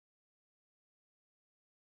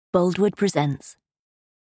Boldwood presents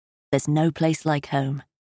There's No Place Like Home,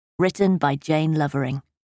 written by Jane Lovering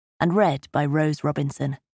and read by Rose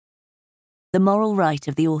Robinson. The moral right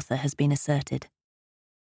of the author has been asserted.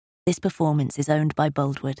 This performance is owned by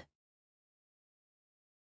Boldwood.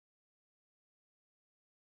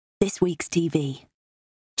 This week's TV,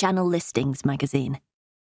 Channel Listings magazine.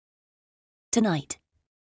 Tonight,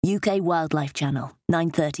 UK Wildlife Channel,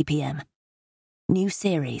 9:30 p.m. New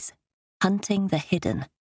series, Hunting the Hidden.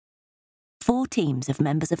 4 teams of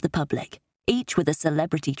members of the public, each with a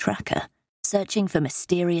celebrity tracker, searching for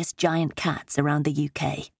mysterious giant cats around the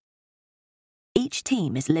UK. Each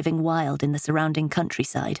team is living wild in the surrounding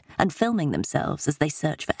countryside and filming themselves as they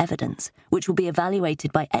search for evidence, which will be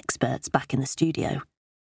evaluated by experts back in the studio.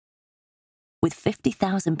 With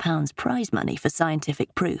 £50,000 prize money for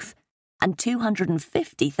scientific proof and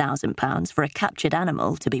 £250,000 for a captured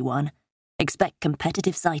animal to be won, expect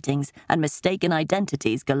competitive sightings and mistaken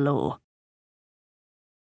identities galore.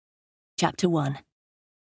 Chapter 1.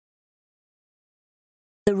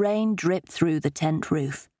 The rain dripped through the tent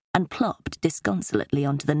roof and plopped disconsolately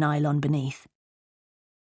onto the nylon beneath.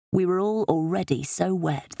 We were all already so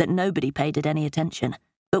wet that nobody paid it any attention,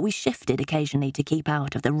 but we shifted occasionally to keep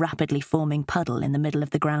out of the rapidly forming puddle in the middle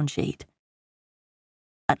of the ground sheet.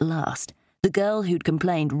 At last, the girl who'd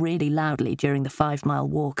complained really loudly during the 5-mile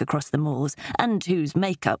walk across the moors, and whose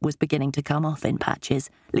makeup was beginning to come off in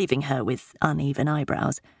patches, leaving her with uneven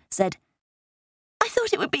eyebrows, said, "I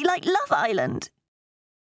thought it would be like Love Island."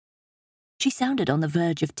 She sounded on the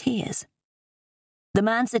verge of tears. The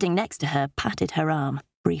man sitting next to her patted her arm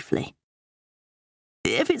briefly.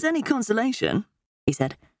 "If it's any consolation," he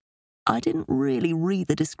said, "I didn't really read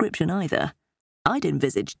the description either. I'd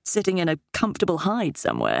envisaged sitting in a comfortable hide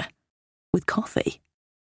somewhere, with coffee."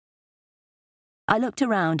 I looked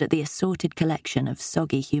around at the assorted collection of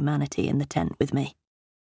soggy humanity in the tent with me.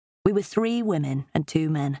 We were 3 women and 2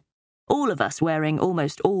 men, all of us wearing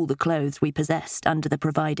almost all the clothes we possessed under the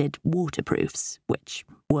provided waterproofs, which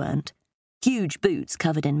weren't, huge boots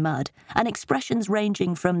covered in mud, and expressions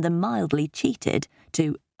ranging from the mildly cheated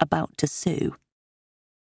to about to sue.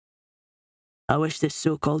 "I wish this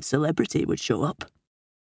so-called celebrity would show up."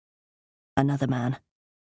 Another man.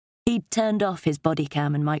 He'd turned off his body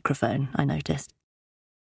cam and microphone, I noticed.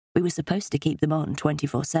 We were supposed to keep them on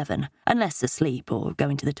 24/7, unless asleep or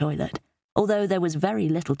going to the toilet, although there was very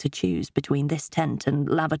little to choose between this tent and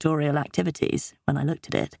lavatorial activities when I looked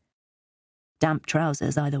at it. Damp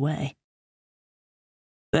trousers either way.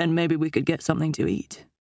 "Then maybe we could get something to eat."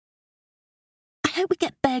 "I hope we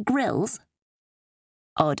get Bear Grylls."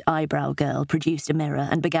 Odd eyebrow girl produced a mirror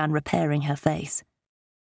and began repairing her face.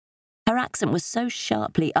 Her accent was so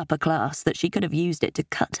sharply upper class that she could have used it to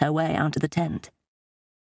cut her way out of the tent.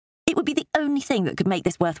 "It would be the only thing that could make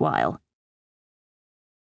this worthwhile."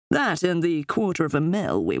 "That and the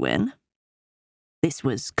 £250,000 we win." This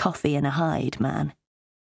was coffee in a hide, man.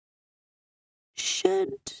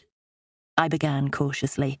 "Should—" I began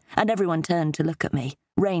cautiously, and everyone turned to look at me,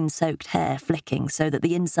 rain-soaked hair flicking so that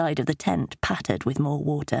the inside of the tent pattered with more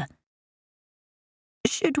water.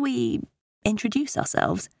 "Should we introduce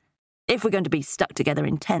ourselves? If we're going to be stuck together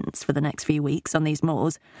in tents for the next few weeks on these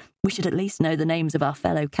moors, we should at least know the names of our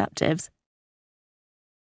fellow captives."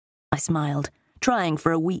 I smiled, trying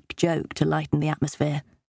for a weak joke to lighten the atmosphere.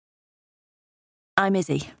 "I'm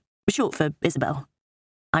Izzy, short for Isabel.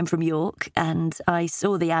 I'm from York, and I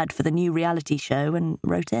saw the ad for the new reality show and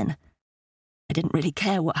wrote in. I didn't really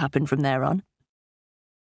care what happened from there on."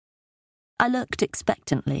 I looked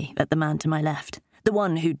expectantly at the man to my left, the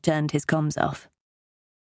one who'd turned his comms off.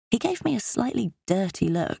 He gave me a slightly dirty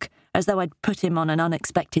look, as though I'd put him on an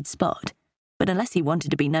unexpected spot, but unless he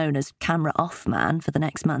wanted to be known as camera off man for the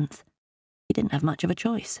next month, he didn't have much of a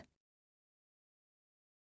choice.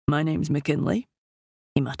 "My name's McKinley,"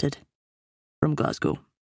 he muttered, "from Glasgow."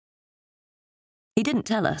 He didn't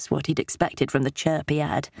tell us what he'd expected from the chirpy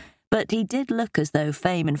ad, but he did look as though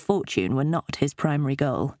fame and fortune were not his primary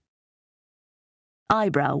goal.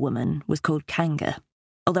 Eyebrow woman was called Kanga,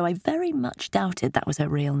 although I very much doubted that was her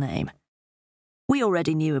real name. We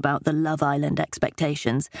already knew about the Love Island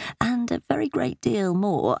expectations, and a very great deal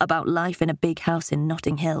more about life in a big house in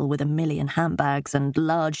Notting Hill with 1,000,000 handbags and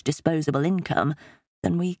large disposable income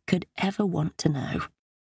than we could ever want to know.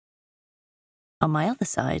 On my other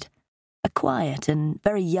side, a quiet and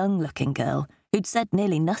very young-looking girl who'd said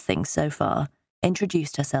nearly nothing so far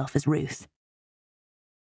introduced herself as Ruth.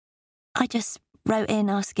 "I just wrote in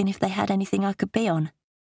asking if they had anything I could be on,"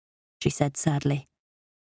 she said sadly.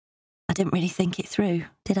 "I didn't really think it through,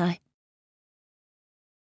 did I?"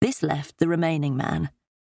 This left the remaining man.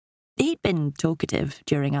 He'd been talkative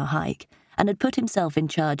during our hike, and had put himself in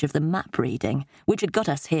charge of the map reading, which had got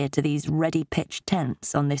us here to these ready-pitched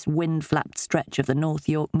tents on this wind-flapped stretch of the North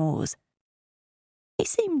York Moors. He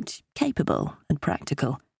seemed capable and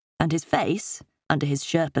practical, and his face, under his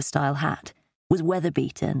Sherpa-style hat, was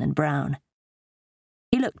weather-beaten and brown.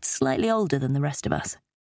 He looked slightly older than the rest of us.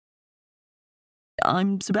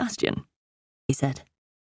 "I'm Sebastian," he said.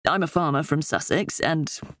 "I'm a farmer from Sussex,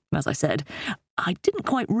 and, as I said, I didn't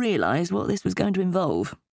quite realise what this was going to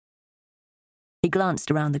involve." He glanced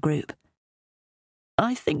around the group.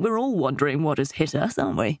 "I think we're all wondering what has hit us,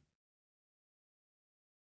 aren't we?"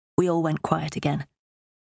 We all went quiet again.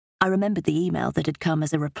 I remembered the email that had come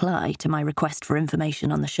as a reply to my request for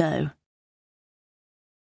information on the show.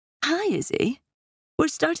 "Hi, Izzy. We're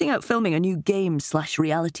starting out filming a new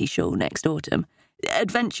game/reality show next autumn.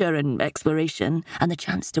 Adventure and exploration, and the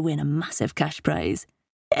chance to win a massive cash prize.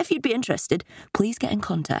 If you'd be interested, please get in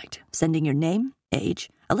contact, sending your name, age,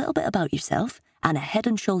 a little bit about yourself, and a head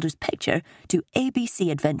and shoulders picture to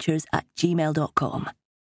abcadventures@gmail.com.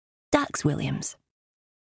 Dax Williams."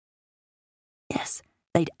 Yes,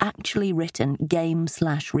 they'd actually written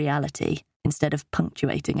game/reality instead of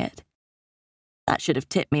punctuating it. That should have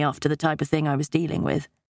tipped me off to the type of thing I was dealing with.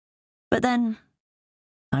 But then,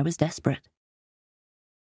 I was desperate.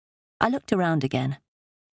 I looked around again.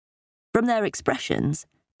 From their expressions,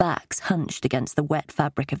 backs hunched against the wet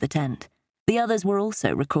fabric of the tent. The others were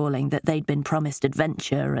also recalling that they'd been promised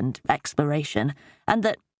adventure and exploration, and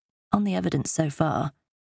that, on the evidence so far,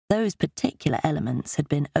 those particular elements had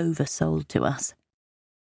been oversold to us.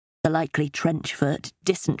 The likely trench foot,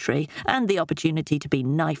 dysentery, and the opportunity to be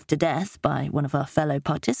knifed to death by one of our fellow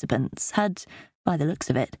participants had, by the looks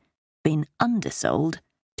of it, been undersold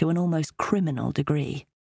to an almost criminal degree.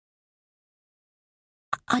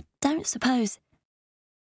 "I don't suppose,"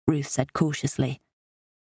 Ruth said cautiously,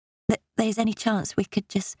 "that there's any chance we could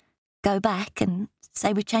just go back and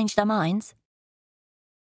say we've changed our minds?"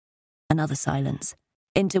 Another silence,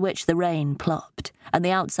 into which the rain plopped and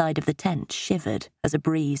the outside of the tent shivered as a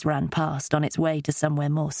breeze ran past on its way to somewhere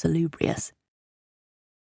more salubrious.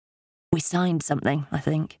 "We signed something, I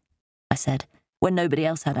think," I said, when nobody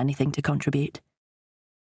else had anything to contribute.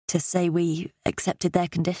 "To say we accepted their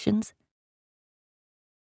conditions?"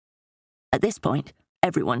 At this point,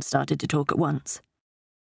 everyone started to talk at once.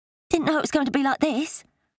 "Didn't know it was going to be like this."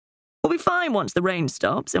 "We'll be fine once the rain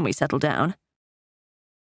stops and we settle down."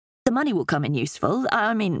 "The money will come in useful.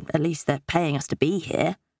 I mean, at least they're paying us to be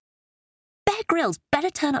here." "Bear Grylls better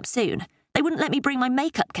turn up soon. They wouldn't let me bring my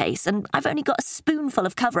makeup case, and I've only got a spoonful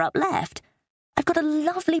of cover-up left. I've got a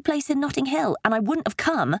lovely place in Notting Hill, and I wouldn't have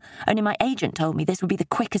come, only my agent told me this would be the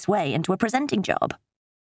quickest way into a presenting job."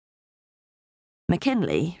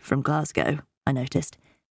 McKinley, from Glasgow, I noticed,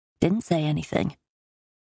 didn't say anything.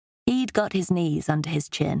 He'd got his knees under his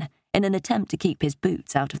chin in an attempt to keep his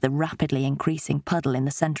boots out of the rapidly increasing puddle in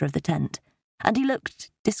the centre of the tent, and he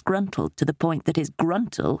looked disgruntled to the point that his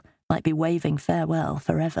gruntle might be waving farewell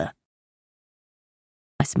forever.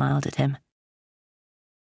 I smiled at him.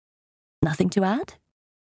 "Nothing to add?"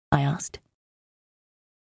 I asked.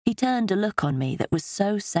 He turned a look on me that was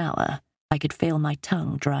so sour I could feel my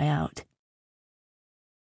tongue dry out.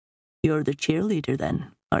 "You're the cheerleader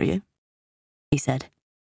then, are you?" he said.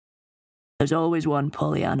 "There's always one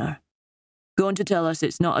Pollyanna. Going to tell us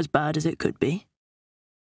it's not as bad as it could be?"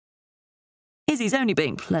 "Izzy's only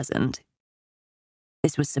being pleasant."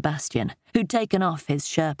 This was Sebastian, who'd taken off his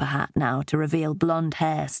Sherpa hat now to reveal blonde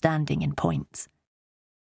hair standing in points.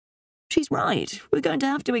 "She's right. We're going to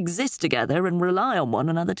have to exist together and rely on one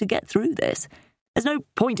another to get through this. There's no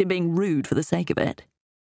point in being rude for the sake of it."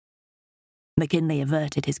 McKinley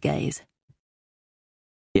averted his gaze.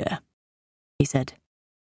 "Yeah," he said.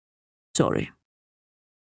 "Sorry."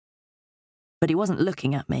 But he wasn't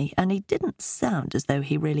looking at me, and he didn't sound as though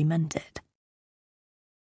he really meant it.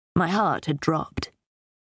 My heart had dropped.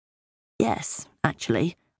 Yes,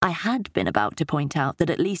 actually, I had been about to point out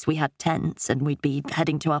that at least we had tents and we'd be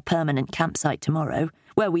heading to our permanent campsite tomorrow,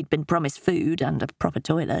 where we'd been promised food and a proper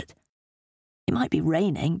toilet. It might be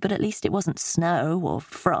raining, but at least it wasn't snow or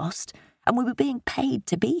frost, and we were being paid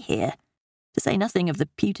to be here, to say nothing of the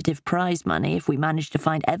putative prize money if we managed to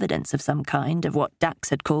find evidence of some kind of what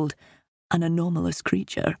Dax had called an anomalous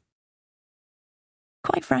creature.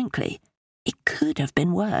 Quite frankly, it could have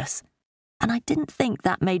been worse, and I didn't think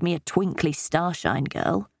that made me a twinkly starshine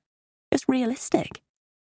girl, just realistic.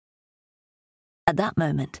 At that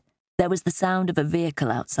moment, there was the sound of a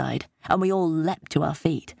vehicle outside, and we all leapt to our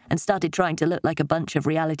feet and started trying to look like a bunch of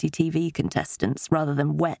reality TV contestants rather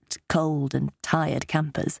than wet, cold, and tired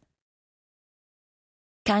campers.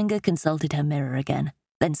 Kanga consulted her mirror again,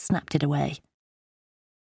 then snapped it away.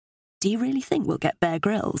 Do you really think we'll get Bear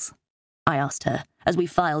Grylls? I asked her as we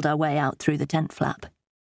filed our way out through the tent flap.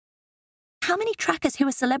 How many trackers who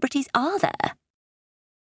are celebrities are there?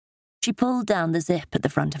 She pulled down the zip at the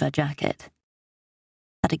front of her jacket.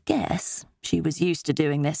 At a guess, she was used to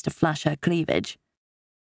doing this to flash her cleavage.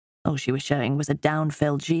 All she was showing was a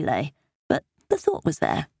down-filled gilet, but the thought was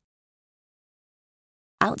there.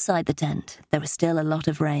 Outside the tent, there was still a lot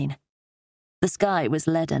of rain. The sky was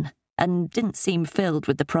leaden and didn't seem filled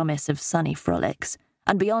with the promise of sunny frolics,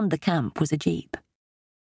 and beyond the camp was a jeep.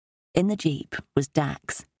 In the jeep was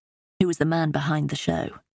Dax, who was the man behind the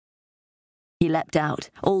show. He leapt out,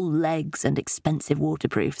 all legs and expensive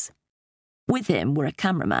waterproofs. With him were a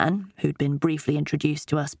cameraman, who'd been briefly introduced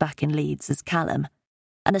to us back in Leeds as Callum,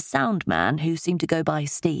 and a sound man who seemed to go by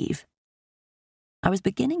Steve. I was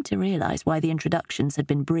beginning to realise why the introductions had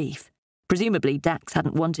been brief. Presumably Dax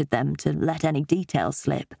hadn't wanted them to let any details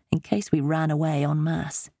slip in case we ran away en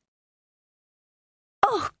masse.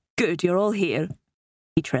 "Oh, good, you're all here,"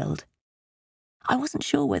 he trilled. I wasn't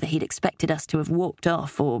sure whether he'd expected us to have walked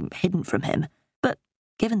off or hidden from him, but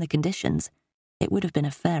given the conditions, it would have been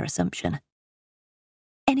a fair assumption.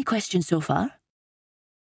 "Any questions so far?"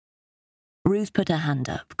 Ruth put her hand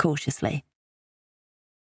up, cautiously.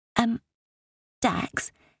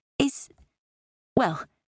 Dax, is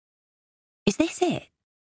this it?"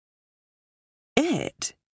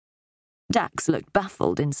 "It?" Dax looked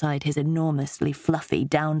baffled inside his enormously fluffy,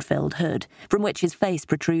 down-filled hood, from which his face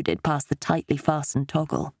protruded past the tightly fastened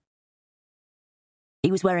toggle.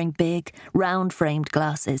 He was wearing big, round-framed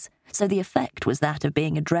glasses, so the effect was that of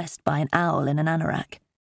being addressed by an owl in an anorak.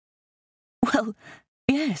 "Well,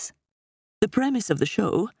 yes. The premise of the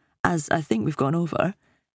show, as I think we've gone over,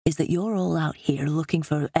 is that you're all out here looking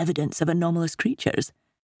for evidence of anomalous creatures.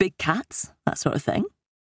 Big cats, that sort of thing."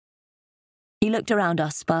 He looked around our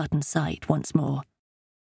Spartan site once more.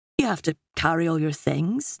 "You have to carry all your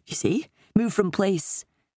things, you see, move from place,"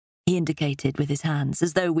 he indicated with his hands,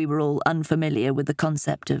 as though we were all unfamiliar with the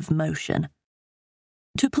concept of motion.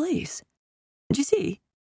 "To place. Do you see?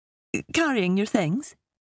 Carrying your things.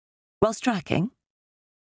 Whilst tracking."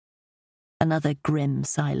 Another grim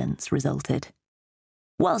silence resulted.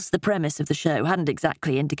 Whilst the premise of the show hadn't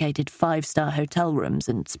exactly indicated 5-star hotel rooms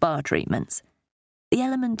and spa treatments, the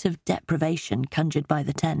element of deprivation conjured by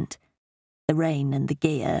the tent, the rain and the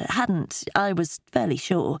gear, hadn't, I was fairly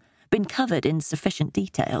sure, been covered in sufficient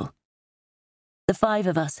detail. The 5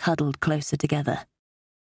 of us huddled closer together.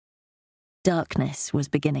 Darkness was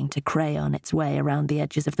beginning to crayon its way around the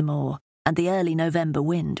edges of the moor, and the early November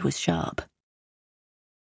wind was sharp.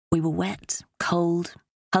 We were wet, cold,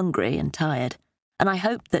 hungry and tired, and I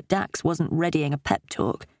hoped that Dax wasn't readying a pep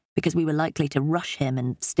talk because we were likely to rush him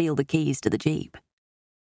and steal the keys to the jeep.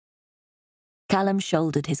 Callum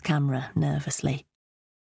shouldered his camera nervously.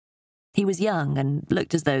 He was young and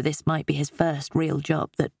looked as though this might be his first real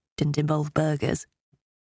job that didn't involve burgers.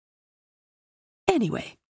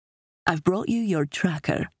 "Anyway, I've brought you your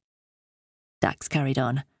tracker," Dax carried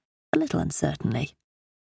on, a little uncertainly.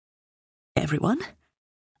 "Everyone,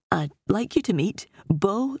 I'd like you to meet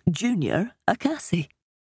Beau Jr. Acassi."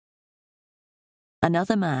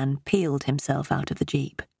 Another man peeled himself out of the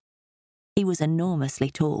jeep. He was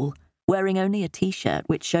enormously tall, wearing only a t-shirt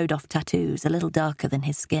which showed off tattoos a little darker than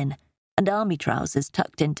his skin, and army trousers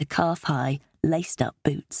tucked into calf-high, laced-up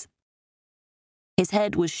boots. His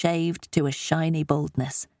head was shaved to a shiny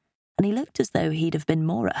baldness, and he looked as though he'd have been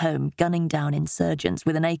more at home gunning down insurgents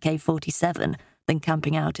with an AK-47 than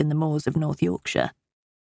camping out in the moors of North Yorkshire.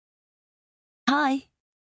 "Hi,"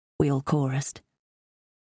 we all chorused,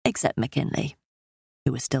 except McKinley,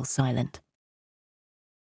 who was still silent.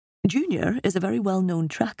 "Junior is a very well-known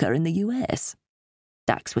tracker in the US.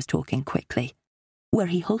 Dax was talking quickly, where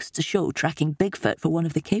he hosts a show tracking Bigfoot for one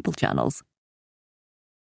of the cable channels.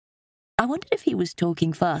 I wondered if he was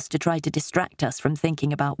talking fast to try to distract us from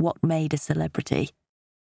thinking about what made a celebrity.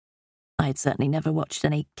 I had certainly never watched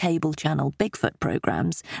any cable channel Bigfoot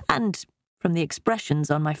programs, and, from the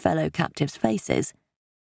expressions on my fellow captives' faces,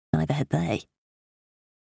 neither had they.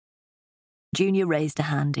 Junior raised a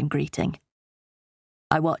hand in greeting.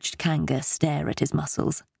 I watched Kanga stare at his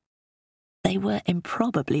muscles. They were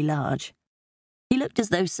improbably large. He looked as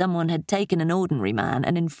though someone had taken an ordinary man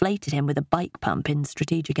and inflated him with a bike pump in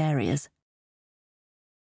strategic areas.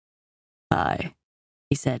 "Hi,"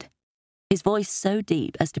 he said, his voice so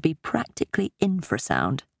deep as to be practically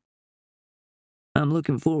infrasound. "I'm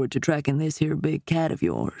looking forward to tracking this here big cat of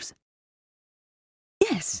yours."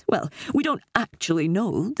 "Yes, well, we don't actually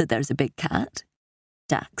know that there's a big cat,"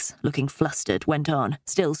 Dax, looking flustered, went on,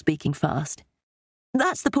 still speaking fast.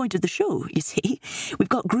 That's the point of the show, you see. We've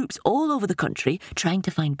got groups all over the country trying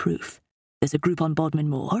to find proof. There's a group on Bodmin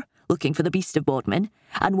Moor, looking for the beast of Bodmin,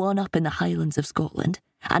 and one up in the Highlands of Scotland,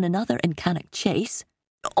 and another in Cannock Chase,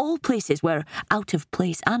 all places where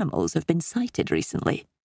out-of-place animals have been sighted recently.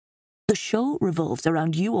 The show revolves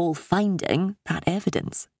around you all finding that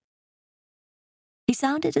evidence. He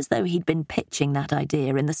sounded as though he'd been pitching that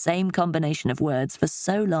idea in the same combination of words for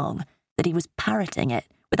so long that he was parroting it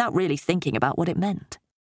without really thinking about what it meant.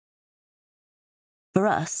 For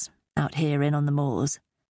us, out here in on the moors,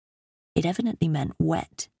 it evidently meant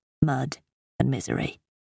wet, mud, and misery.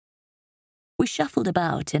 We shuffled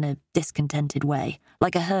about in a discontented way,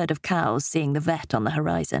 like a herd of cows seeing the vet on the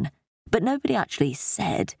horizon, but nobody actually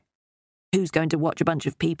said, "Who's going to watch a bunch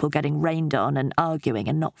of people getting rained on and arguing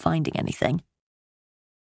and not finding anything?"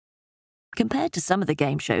 Compared to some of the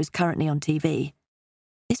game shows currently on TV,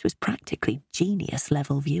 this was practically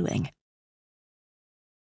genius-level viewing.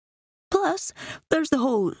 Plus, there's the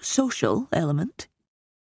whole social element.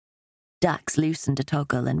 Dax loosened a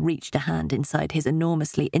toggle and reached a hand inside his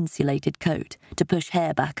enormously insulated coat to push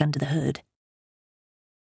hair back under the hood.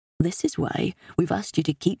 This is why we've asked you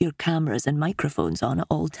to keep your cameras and microphones on at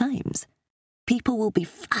all times. People will be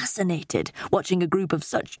fascinated watching a group of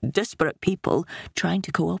such disparate people trying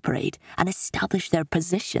to cooperate and establish their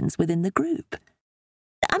positions within the group.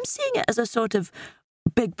 I'm seeing it as a sort of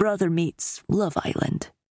Big Brother meets Love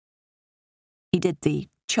Island. He did the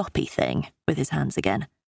choppy thing with his hands again,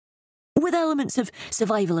 with elements of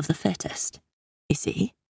survival of the fittest, you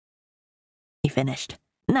see. He finished,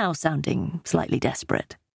 now sounding slightly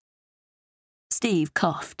desperate. Steve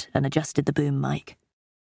coughed and adjusted the boom mic.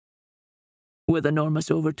 With enormous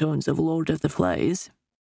overtones of Lord of the Flies.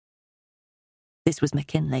 This was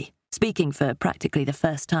McKinley, speaking for practically the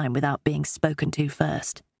first time without being spoken to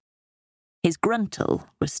first. His gruntle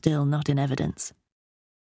was still not in evidence.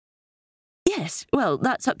 Yes, well,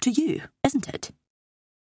 that's up to you, isn't it?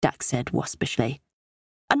 Dax said waspishly.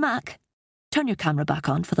 And Mac, turn your camera back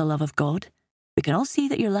on for the love of God. We can all see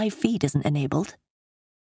that your live feed isn't enabled.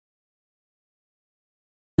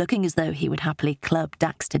 Looking as though he would happily club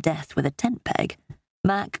Dax to death with a tent peg,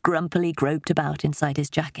 Mac grumpily groped about inside his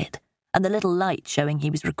jacket, and the little light showing he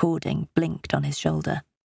was recording blinked on his shoulder.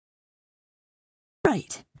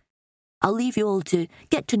 Right. I'll leave you all to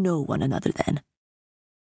get to know one another then.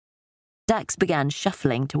 Dax began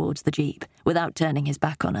shuffling towards the jeep without turning his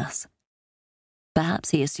back on us.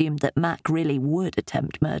 Perhaps he assumed that Mac really would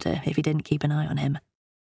attempt murder if he didn't keep an eye on him.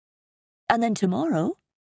 And then tomorrow,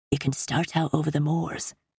 you can start out over the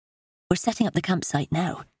moors. We're setting up the campsite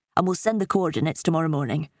now, and we'll send the coordinates tomorrow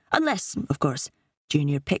morning, unless, of course,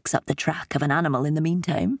 Junior picks up the track of an animal in the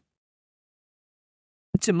meantime.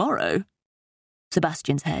 Tomorrow?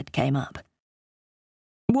 Sebastian's head came up.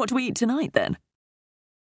 What do we eat tonight, then?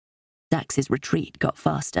 Dax's retreat got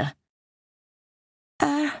faster.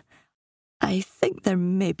 I think there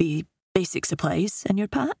may be basic supplies in your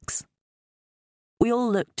packs. We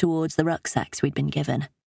all looked towards the rucksacks we'd been given.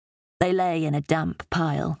 They lay in a damp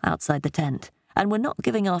pile outside the tent and were not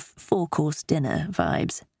giving off four-course dinner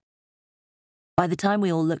vibes. By the time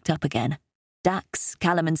we all looked up again, Dax,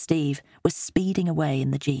 Callum and Steve were speeding away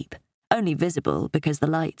in the jeep, only visible because the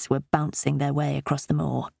lights were bouncing their way across the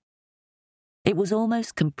moor. It was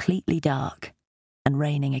almost completely dark and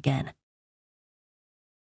raining again.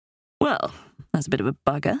 Well, that's a bit of a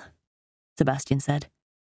bugger, Sebastian said.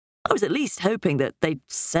 I was at least hoping that they'd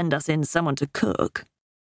send us in someone to cook.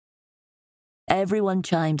 Everyone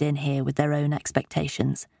chimed in here with their own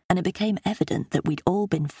expectations, and it became evident that we'd all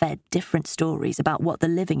been fed different stories about what the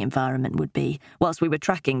living environment would be whilst we were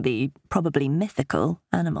tracking the probably mythical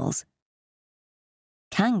animals.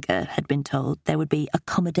 Kanga had been told there would be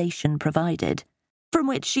accommodation provided, from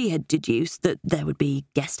which she had deduced that there would be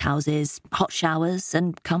guest houses, hot showers,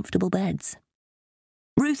 and comfortable beds.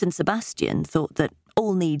 Ruth and Sebastian thought that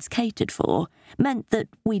all needs catered for meant that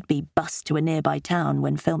we'd be bussed to a nearby town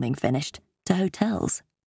when filming finished, to hotels.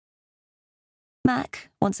 Mac,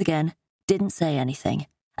 once again, didn't say anything,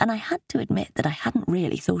 and I had to admit that I hadn't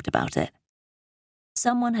really thought about it.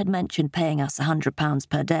 Someone had mentioned paying us £100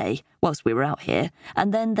 per day whilst we were out here,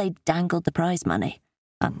 and then they'd dangled the prize money,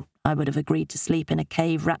 and I would have agreed to sleep in a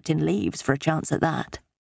cave wrapped in leaves for a chance at that.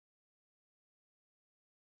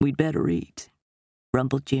 We'd better eat,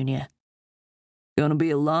 rumbled Junior. Gonna be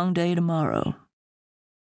a long day tomorrow.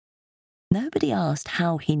 Nobody asked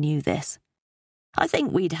how he knew this. I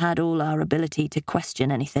think we'd had all our ability to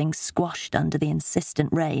question anything squashed under the insistent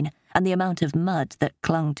rain and the amount of mud that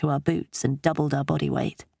clung to our boots and doubled our body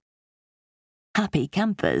weight. Happy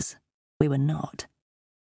campers, we were not.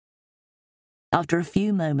 After a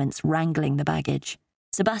few moments wrangling the baggage,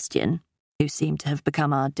 Sebastian, who seemed to have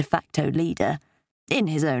become our de facto leader, in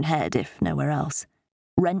his own head if nowhere else,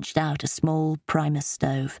 wrenched out a small Primus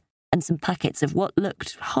stove and some packets of what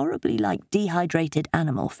looked horribly like dehydrated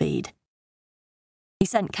animal feed. He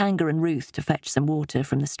sent Kanga and Ruth to fetch some water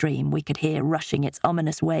from the stream we could hear rushing its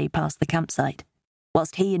ominous way past the campsite,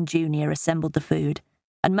 whilst he and Junior assembled the food,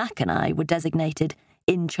 and Mac and I were designated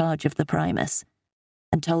in charge of the Primus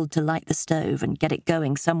and told to light the stove and get it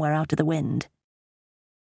going somewhere out of the wind.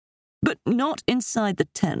 "But not inside the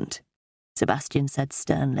tent," Sebastian said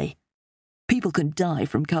sternly. "People can die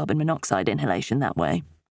from carbon monoxide inhalation that way."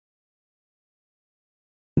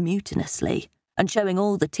 Mutinously, and showing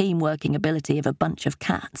all the team-working ability of a bunch of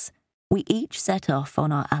cats, we each set off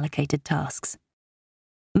on our allocated tasks.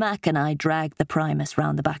 Mac and I dragged the Primus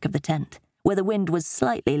round the back of the tent, where the wind was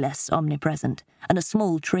slightly less omnipresent and a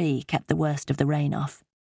small tree kept the worst of the rain off.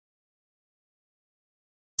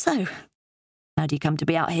 "So, how'd you come to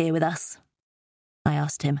be out here with us?" I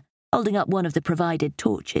asked him, holding up one of the provided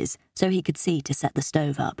torches so he could see to set the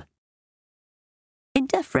stove up. In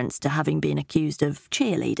deference to having been accused of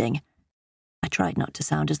cheerleading, I tried not to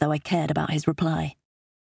sound as though I cared about his reply.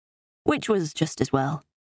 Which was just as well,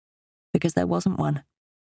 because there wasn't one.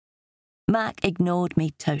 Mac ignored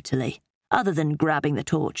me totally, other than grabbing the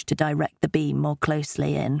torch to direct the beam more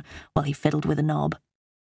closely in while he fiddled with a knob.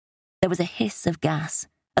 There was a hiss of gas,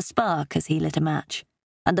 a spark as he lit a match,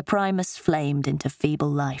 and the Primus flamed into feeble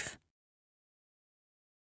life.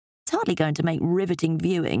 "It's hardly going to make riveting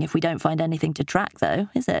viewing if we don't find anything to track, though,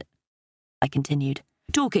 is it?" I continued,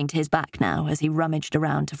 talking to his back now as he rummaged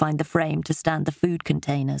around to find the frame to stand the food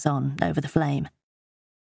containers on over the flame.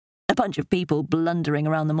 "A bunch of people blundering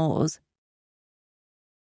around the moors."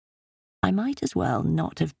 I might as well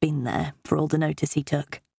not have been there for all the notice he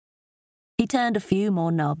took. He turned a few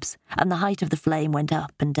more knobs, and the height of the flame went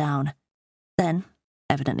up and down. Then,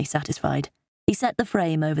 evidently satisfied, he set the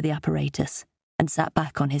frame over the apparatus and sat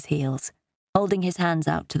back on his heels, holding his hands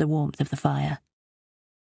out to the warmth of the fire.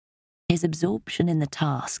 His absorption in the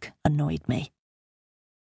task annoyed me.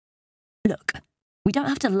 "Look, we don't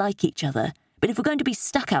have to like each other, but if we're going to be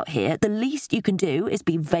stuck out here, the least you can do is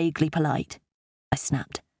be vaguely polite," I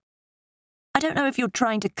snapped. "I don't know if you're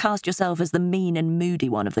trying to cast yourself as the mean and moody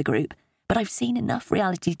one of the group, but I've seen enough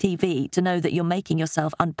reality TV to know that you're making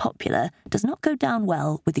yourself unpopular does not go down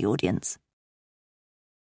well with the audience."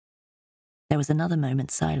 There was another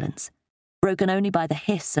moment's silence, broken only by the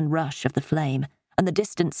hiss and rush of the flame and the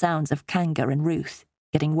distant sounds of Kanga and Ruth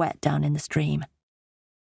getting wet down in the stream.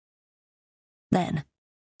 Then,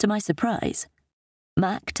 to my surprise,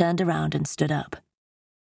 Mac turned around and stood up.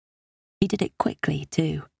 He did it quickly,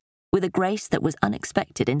 too, with a grace that was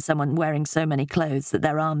unexpected in someone wearing so many clothes that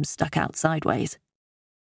their arms stuck out sideways.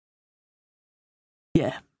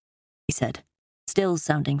 "Yeah," he said, still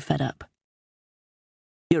sounding fed up.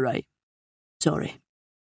 "You're right. Sorry.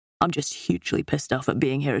 I'm just hugely pissed off at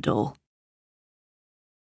being here at all."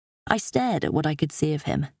 I stared at what I could see of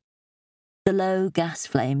him. The low gas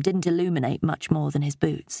flame didn't illuminate much more than his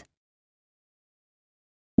boots.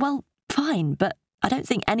 "Well, fine, but I don't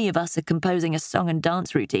think any of us are composing a song and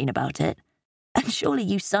dance routine about it. And surely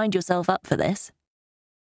you signed yourself up for this."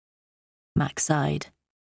 Max sighed.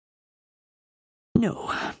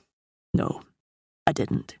 No, I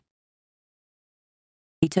didn't."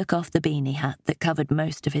 He took off the beanie hat that covered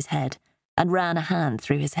most of his head and ran a hand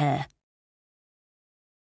through his hair.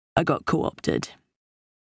 "I got co-opted.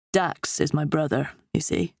 Dax is my brother, you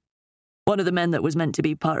see. One of the men that was meant to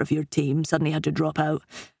be part of your team suddenly had to drop out,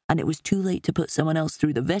 and it was too late to put someone else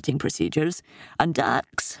through the vetting procedures, and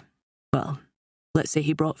Dax, well, let's say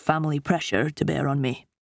he brought family pressure to bear on me.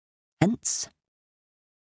 Hence..."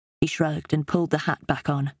 He shrugged and pulled the hat back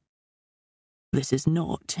on. "This is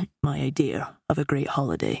not my idea of a great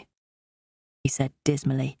holiday," he said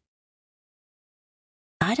dismally.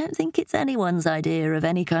 "I don't think it's anyone's idea of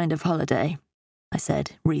any kind of holiday," I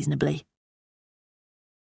said reasonably.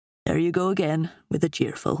 "There you go again, with the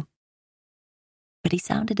cheerful." But he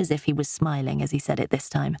sounded as if he was smiling as he said it this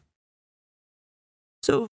time.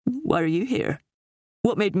 "So, why are you here?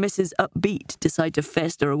 What made Mrs. Upbeat decide to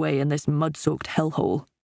fester away in this mud-soaked hellhole?"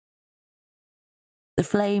 The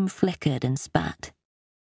flame flickered and spat.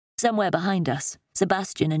 Somewhere behind us,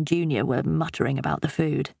 Sebastian and Junior were muttering about the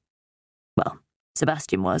food. Well,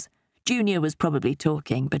 Sebastian was. Junior was probably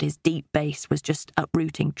talking, but his deep bass was just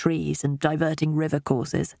uprooting trees and diverting river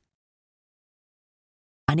courses.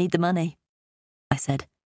 "I need the money," I said,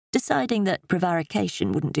 deciding that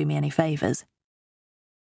prevarication wouldn't do me any favours.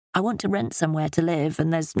 "I want to rent somewhere to live,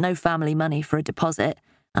 and there's no family money for a deposit,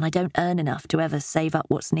 and I don't earn enough to ever save up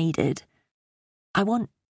what's needed. I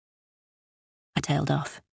tailed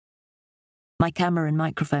off. My camera and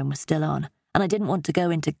microphone were still on, and I didn't want to go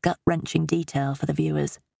into gut-wrenching detail for the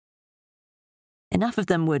viewers. Enough of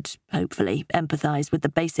them would, hopefully, empathise with the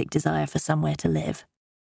basic desire for somewhere to live.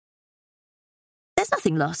 There's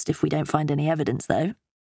nothing lost if we don't find any evidence, though.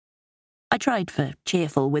 I tried for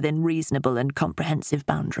cheerful within reasonable and comprehensive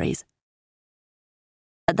boundaries.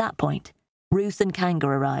 At that point, Ruth and Kanga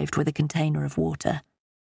arrived with a container of water.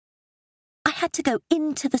 I had to go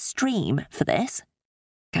into the stream for this,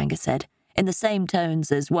 Kanga said, in the same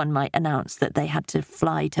tones as one might announce that they had to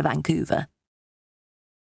fly to Vancouver.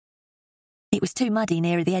 It was too muddy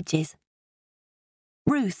near the edges.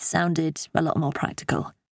 Ruth sounded a lot more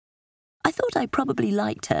practical. I thought I probably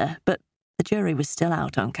liked her, but the jury was still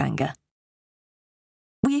out on Kanga.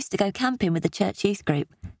 We used to go camping with the church youth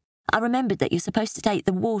group. I remembered that you're supposed to take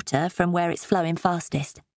the water from where it's flowing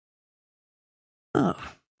fastest.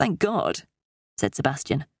 Oh, thank God, said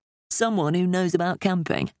Sebastian. Someone who knows about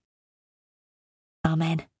camping.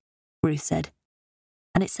 Amen, Ruth said,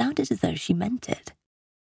 and it sounded as though she meant it.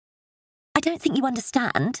 I don't think you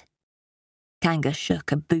understand. Kanga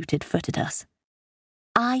shook a booted foot at us.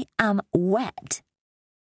 I am wet.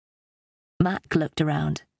 Matt looked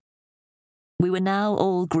around. We were now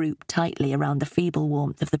all grouped tightly around the feeble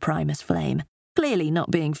warmth of the primus flame, clearly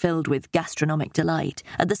not being filled with gastronomic delight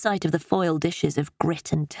at the sight of the foil dishes of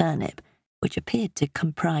grit and turnip, which appeared to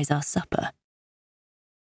comprise our supper.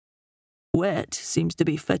 Wet seems to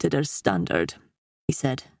be fitted as standard, he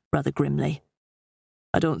said, rather grimly.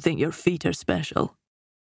 I don't think your feet are special.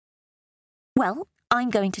 Well, I'm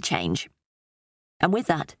going to change. And with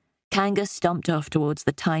that, Kanga stomped off towards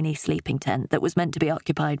the tiny sleeping tent that was meant to be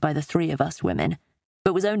occupied by the three of us women,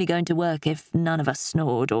 but was only going to work if none of us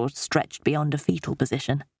snored or stretched beyond a fetal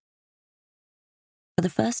position. For the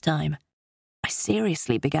first time, I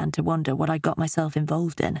seriously began to wonder what I got myself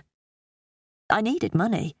involved in. I needed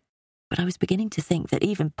money, but I was beginning to think that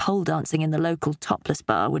even pole dancing in the local topless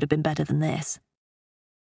bar would have been better than this.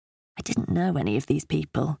 I didn't know any of these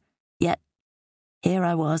people, yet here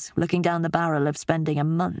I was, looking down the barrel of spending a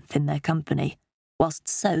month in their company, whilst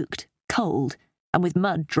soaked, cold, and with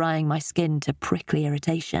mud drying my skin to prickly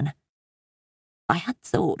irritation. I had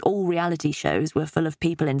thought all reality shows were full of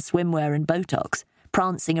people in swimwear and Botox,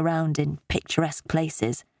 prancing around in picturesque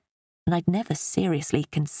places, and I'd never seriously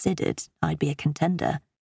considered I'd be a contender.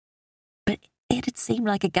 But it had seemed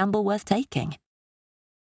like a gamble worth taking.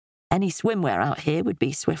 Any swimwear out here would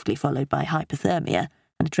be swiftly followed by hypothermia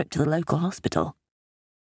and a trip to the local hospital,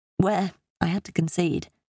 where, I had to concede,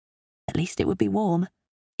 at least it would be warm,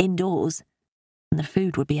 indoors, and the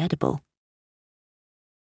food would be edible.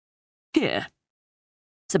 Here.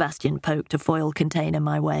 Sebastian poked a foil container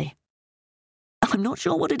my way. I'm not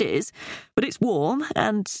sure what it is, but it's warm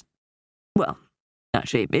and, well,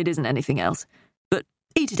 actually, it isn't anything else, but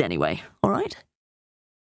eat it anyway, all right?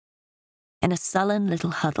 In a sullen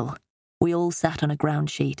little huddle, we all sat on a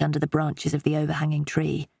ground sheet under the branches of the overhanging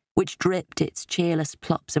tree, which dripped its cheerless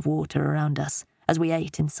plops of water around us as we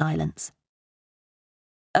ate in silence.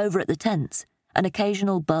 Over at the tents, an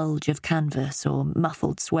occasional bulge of canvas or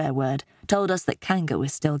muffled swear word told us that Kanga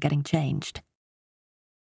was still getting changed.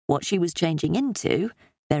 What she was changing into,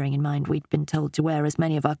 bearing in mind we'd been told to wear as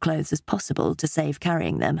many of our clothes as possible to save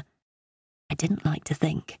carrying them, I didn't like to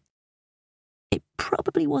think. It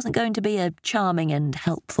probably wasn't going to be a charming and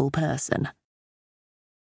helpful person.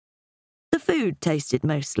 The food tasted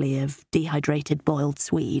mostly of dehydrated boiled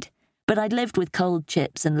swede, but I'd lived with cold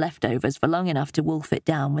chips and leftovers for long enough to wolf it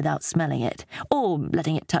down without smelling it, or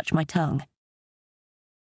letting it touch my tongue.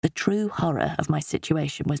 The true horror of my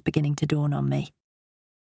situation was beginning to dawn on me.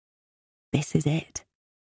 This is it.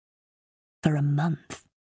 For a month.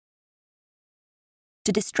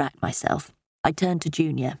 To distract myself, I turned to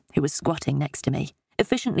Junior, who was squatting next to me,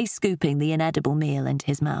 efficiently scooping the inedible meal into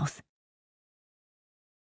his mouth.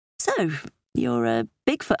 So, you're a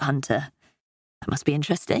Bigfoot hunter. That must be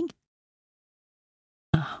interesting.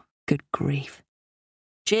 Oh, good grief.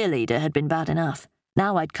 Cheerleader had been bad enough.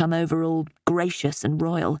 Now I'd come over all gracious and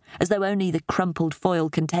royal, as though only the crumpled foil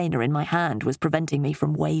container in my hand was preventing me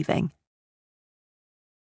from waving.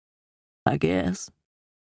 I guess,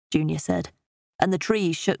 Junior said, and the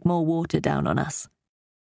tree shook more water down on us.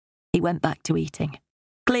 He went back to eating,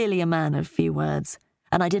 clearly a man of few words,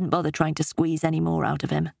 and I didn't bother trying to squeeze any more out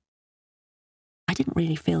of him. I didn't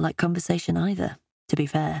really feel like conversation either, to be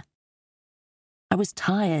fair. I was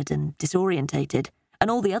tired and disorientated,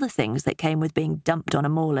 and all the other things that came with being dumped on a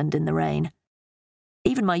moorland in the rain.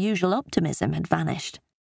 Even my usual optimism had vanished.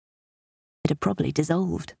 It had probably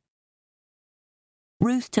dissolved.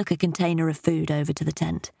 Ruth took a container of food over to the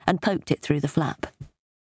tent and poked it through the flap.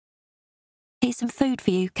 "Here's some food for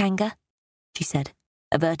you, Kanga," she said,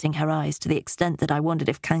 averting her eyes to the extent that I wondered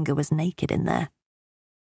if Kanga was naked in there.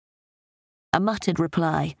 A muttered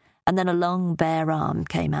reply, and then a long, bare arm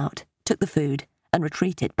came out, took the food, and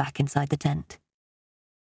retreated back inside the tent.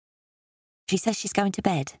 "She says she's going to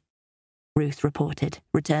bed," Ruth reported,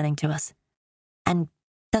 returning to us, "and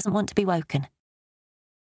doesn't want to be woken."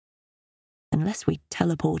 "Unless we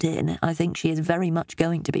teleport in, I think she is very much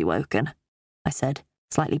going to be woken," I said,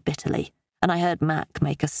 slightly bitterly, and I heard Mac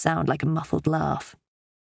make a sound like a muffled laugh,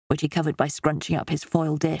 which he covered by scrunching up his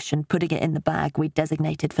foil dish and putting it in the bag we'd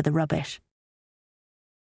designated for the rubbish.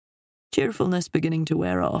 "Cheerfulness beginning to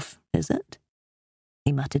wear off, is it?"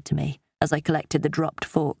 he muttered to me as I collected the dropped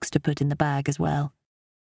forks to put in the bag as well.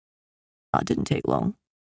 "That didn't take long."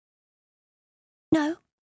 "No,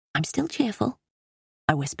 I'm still cheerful,"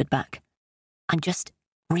 I whispered back. "I'm just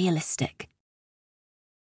realistic."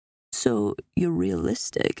 "So you're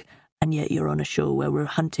realistic, and yet you're on a show where we're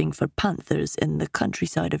hunting for panthers in the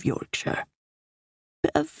countryside of Yorkshire.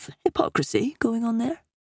 Bit of hypocrisy going on there."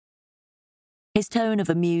 His tone of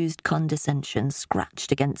amused condescension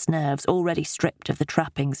scratched against nerves already stripped of the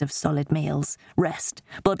trappings of solid meals, rest,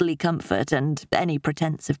 bodily comfort, and any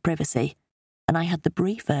pretense of privacy, and I had the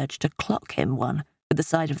brief urge to clock him one with the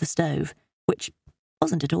side of the stove, which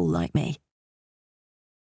wasn't at all like me.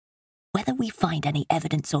 "Whether we find any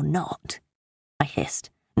evidence or not," I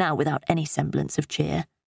hissed, now without any semblance of cheer,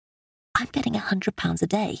 "I'm getting £100 a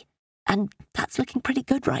day, and that's looking pretty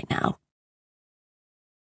good right now."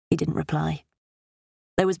 He didn't reply.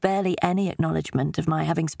 There was barely any acknowledgement of my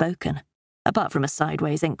having spoken, apart from a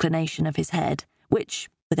sideways inclination of his head, which,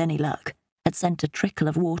 with any luck, had sent a trickle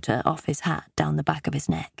of water off his hat down the back of his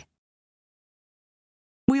neck.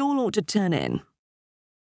 "We all ought to turn in."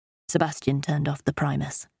 Sebastian turned off the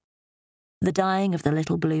primus. The dying of the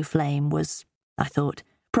little blue flame was, I thought,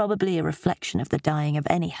 probably a reflection of the dying of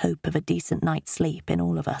any hope of a decent night's sleep in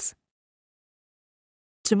all of us.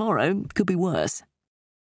 "Tomorrow could be worse."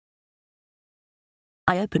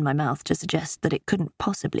 I opened my mouth to suggest that it couldn't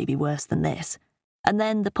possibly be worse than this, and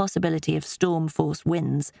then the possibility of storm-force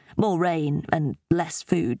winds, more rain, and less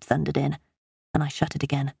food thundered in, and I shut it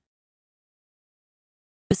again.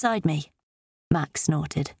 Beside me, Max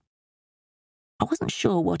snorted. I wasn't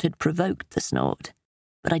sure what had provoked the snort,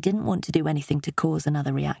 but I didn't want to do anything to cause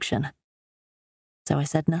another reaction. So I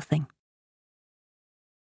said nothing.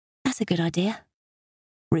 "That's a good idea,"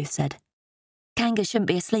 Ruth said. "Kanga shouldn't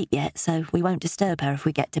be asleep yet, so we won't disturb her if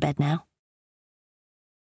we get to bed now."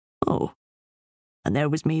 "Oh, and there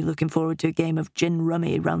was me looking forward to a game of gin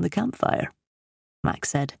rummy round the campfire," Max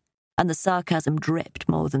said, and the sarcasm dripped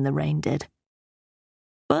more than the rain did.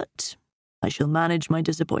 "But I shall manage my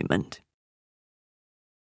disappointment."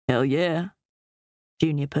 "Hell yeah,"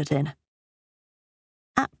 Junior put in.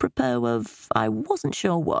 Apropos of I wasn't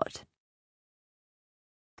sure what.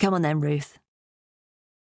 "Come on then, Ruth."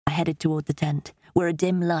 I headed toward the tent, where a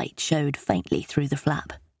dim light showed faintly through the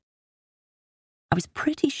flap. I was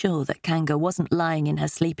pretty sure that Kanga wasn't lying in her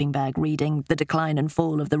sleeping bag reading The Decline and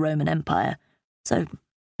Fall of the Roman Empire, so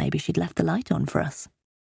maybe she'd left the light on for us.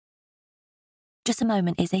 "Just a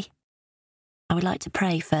moment, Izzy. I would like to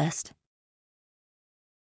pray first."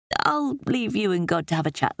 "I'll leave you and God to have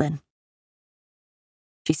a chat then."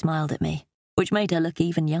 She smiled at me, which made her look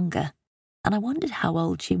even younger, and I wondered how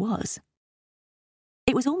old she was.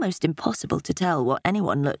 It was almost impossible to tell what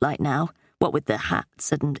anyone looked like now, what with the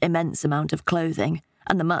hats and immense amount of clothing,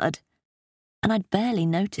 and the mud, and I'd barely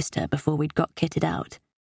noticed her before we'd got kitted out.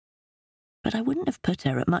 But I wouldn't have put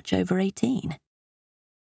her at much over 18.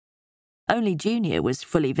 Only Junior was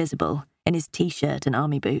fully visible, in his t-shirt and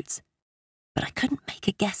army boots, but I couldn't make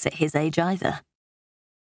a guess at his age either.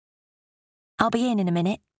 "I'll be in a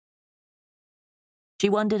minute." She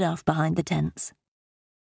wandered off behind the tents.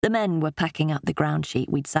 The men were packing up the ground sheet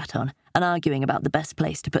we'd sat on and arguing about the best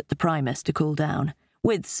place to put the primus to cool down,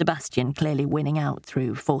 with Sebastian clearly winning out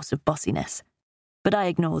through force of bossiness. But I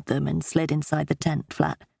ignored them and slid inside the tent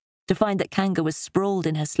flat, to find that Kanga was sprawled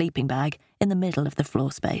in her sleeping bag in the middle of the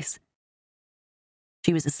floor space.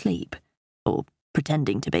 She was asleep, or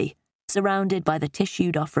pretending to be, surrounded by the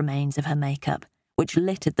tissued-off remains of her makeup, which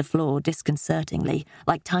littered the floor disconcertingly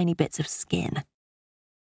like tiny bits of skin.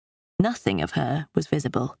 Nothing of her was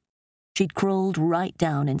visible. She'd crawled right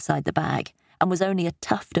down inside the bag and was only a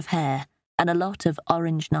tuft of hair and a lot of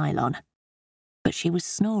orange nylon. But she was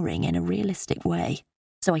snoring in a realistic way,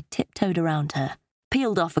 so I tiptoed around her,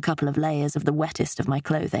 peeled off a couple of layers of the wettest of my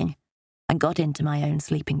clothing, and got into my own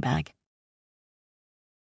sleeping bag.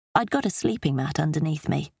 I'd got a sleeping mat underneath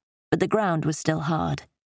me, but the ground was still hard.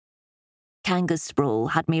 Kanga's sprawl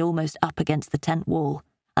had me almost up against the tent wall,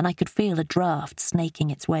 and I could feel a draught snaking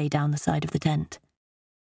its way down the side of the tent.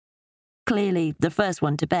 Clearly, the first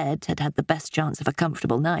one to bed had had the best chance of a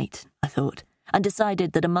comfortable night, I thought, and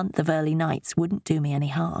decided that a month of early nights wouldn't do me any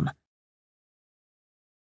harm.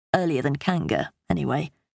 Earlier than Kanga,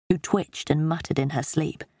 anyway, who twitched and muttered in her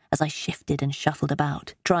sleep as I shifted and shuffled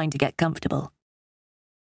about, trying to get comfortable.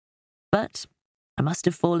 But I must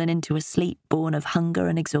have fallen into a sleep born of hunger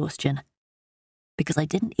and exhaustion, because I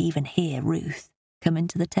didn't even hear Ruth come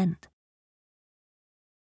into the tent.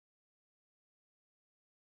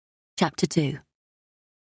 Chapter 2.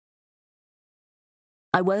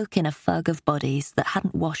 I woke in a fug of bodies that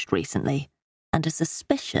hadn't washed recently, and a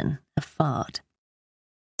suspicion of fart.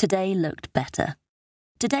 Today looked better.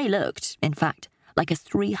 Today looked, in fact, like a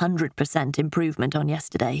 300% improvement on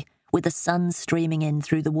yesterday, with the sun streaming in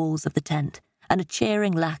through the walls of the tent and a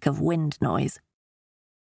cheering lack of wind noise.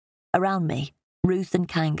 Around me, Ruth and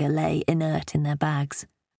Kanga lay inert in their bags,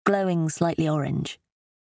 glowing slightly orange.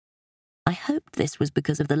 I hoped this was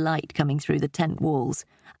because of the light coming through the tent walls,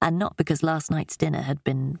 and not because last night's dinner had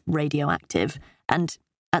been radioactive, and,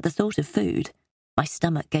 at the thought of food, my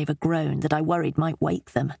stomach gave a groan that I worried might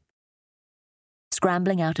wake them.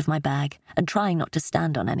 Scrambling out of my bag and trying not to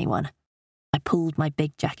stand on anyone, I pulled my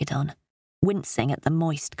big jacket on, wincing at the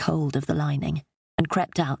moist cold of the lining, and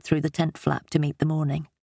crept out through the tent flap to meet the morning.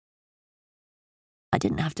 I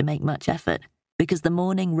didn't have to make much effort, because the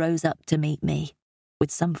morning rose up to meet me,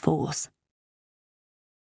 with some force.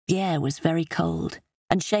 The air was very cold,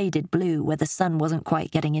 and shaded blue where the sun wasn't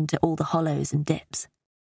quite getting into all the hollows and dips.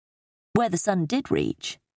 Where the sun did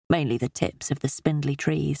reach, mainly the tips of the spindly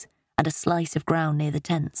trees and a slice of ground near the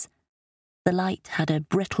tents, the light had a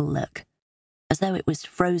brittle look, as though it was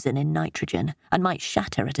frozen in nitrogen and might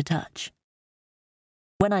shatter at a touch.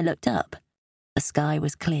 When I looked up, the sky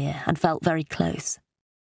was clear and felt very close.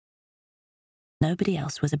 Nobody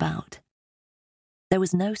else was about. There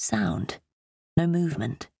was no sound, no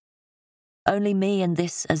movement. Only me and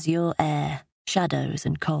this azure air, shadows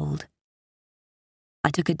and cold. I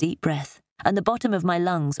took a deep breath, and the bottom of my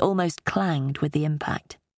lungs almost clanged with the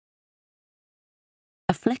impact.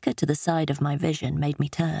 A flicker to the side of my vision made me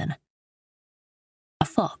turn. A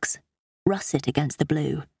fox, russet against the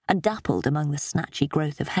blue and dappled among the snatchy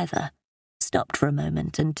growth of heather, stopped for a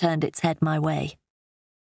moment and turned its head my way.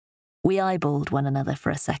 We eyeballed one another for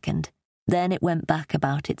a second. Then it went back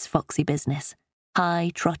about its foxy business,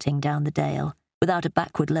 high trotting down the dale, without a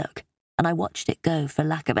backward look, and I watched it go for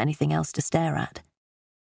lack of anything else to stare at.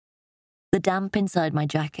 The damp inside my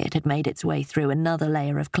jacket had made its way through another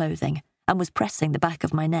layer of clothing and was pressing the back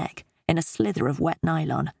of my neck in a slither of wet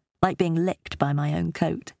nylon, like being licked by my own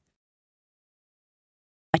coat.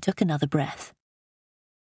 I took another breath.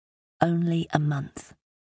 Only a month.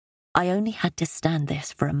 I only had to stand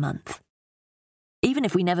this for a month. Even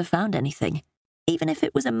if we never found anything, even if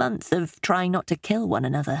it was a month of trying not to kill one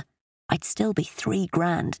another, I'd still be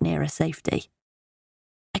 $3,000 nearer safety.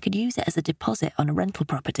 I could use it as a deposit on a rental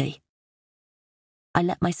property. I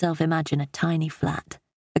let myself imagine a tiny flat,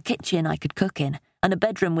 a kitchen I could cook in, and a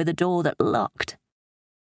bedroom with a door that locked.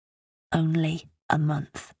 Only a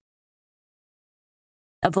month.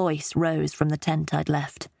 A voice rose from the tent I'd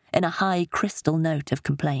left, in a high crystal note of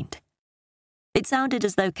complaint. It sounded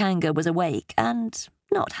as though Kanga was awake and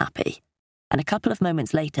not happy, and a couple of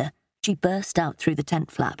moments later, she burst out through the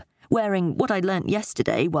tent flap, wearing what I'd learnt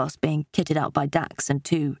yesterday whilst being kitted out by Dax and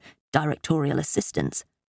 2 directorial assistants,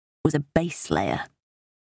 was a base layer.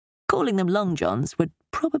 Calling them long johns would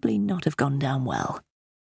probably not have gone down well.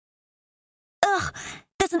 "Ugh,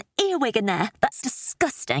 there's an earwig in there. That's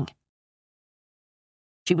disgusting."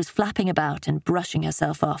 She was flapping about and brushing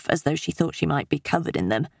herself off as though she thought she might be covered in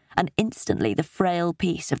them, and instantly the frail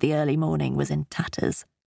peace of the early morning was in tatters.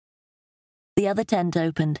 The other tent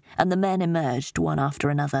opened, and the men emerged one after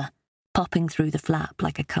another, popping through the flap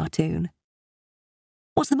like a cartoon.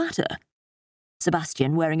 "What's the matter?"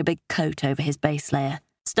 Sebastian, wearing a big coat over his base layer,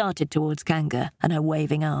 started towards Kanga and her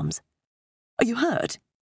waving arms. "Are you hurt?"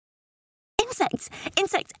 Insects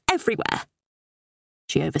everywhere,"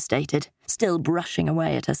 she overstated, still brushing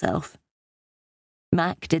away at herself.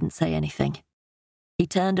 Mac didn't say anything. He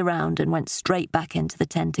turned around and went straight back into the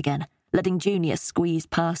tent again, letting Junior squeeze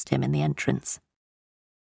past him in the entrance.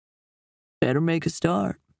 "Better make a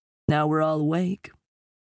start. Now we're all awake."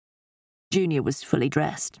 Junior was fully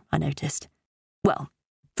dressed, I noticed. Well,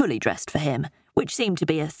 fully dressed for him, which seemed to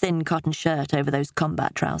be a thin cotton shirt over those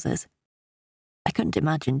combat trousers. I couldn't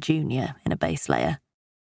imagine Junior in a base layer.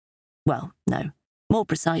 Well, no. More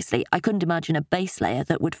precisely, I couldn't imagine a base layer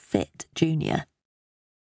that would fit Junior.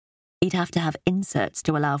 He'd have to have inserts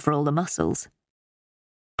to allow for all the muscles.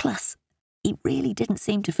 Plus, he really didn't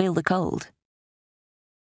seem to feel the cold.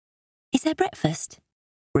 "Is there breakfast?"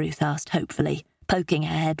 Ruth asked hopefully, poking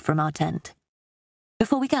her head from our tent.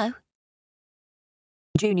 "Before we go?"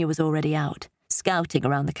 Junior was already out, scouting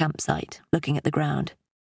around the campsite, looking at the ground.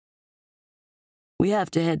 "We have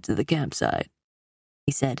to head to the campsite,"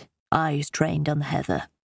 he said, eyes trained on the heather.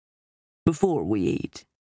 "Before we eat."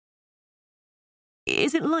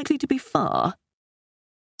 "Is it likely to be far?"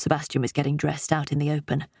 Sebastian was getting dressed out in the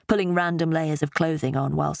open, pulling random layers of clothing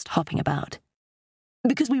on whilst hopping about.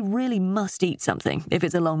 "Because we really must eat something if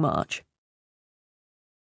it's a long march."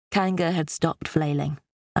 Kanga had stopped flailing,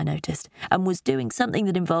 I noticed, and was doing something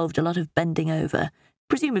that involved a lot of bending over,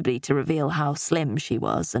 presumably to reveal how slim she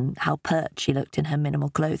was and how pert she looked in her minimal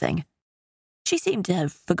clothing. She seemed to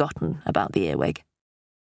have forgotten about the earwig.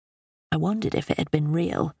 I wondered if it had been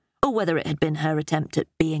real, or whether it had been her attempt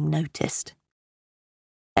at being noticed.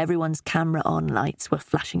 Everyone's camera-on lights were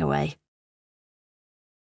flashing away.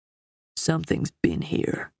 "Something's been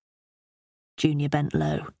here." Junior bent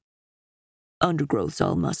low. "Undergrowth's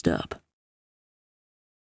all mussed up."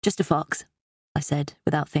 "Just a fox," I said,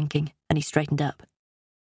 without thinking, and he straightened up.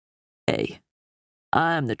 "Hey,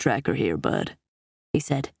 I'm the tracker here, bud," he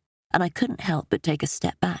said, and I couldn't help but take a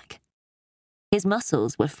step back. His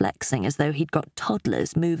muscles were flexing as though he'd got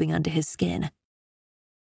toddlers moving under his skin.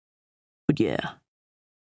 "But yeah,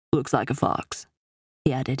 looks like a fox,"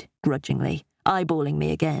 he added, grudgingly, eyeballing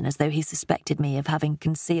me again as though he suspected me of having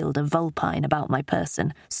concealed a vulpine about my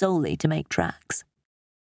person solely to make tracks.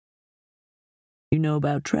 "You know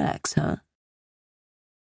about tracks, huh?"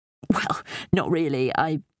 "Well, not really,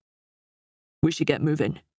 We should get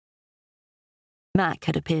moving." Mac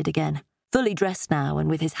had appeared again, fully dressed now and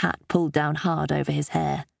with his hat pulled down hard over his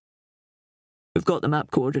hair. "We've got the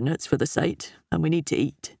map coordinates for the site, and we need to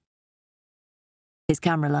eat." His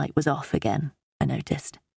camera light was off again, I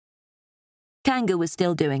noticed. Kanga was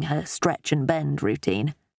still doing her stretch and bend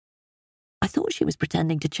routine. I thought she was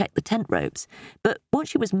pretending to check the tent ropes, but what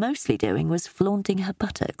she was mostly doing was flaunting her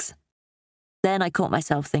buttocks. Then I caught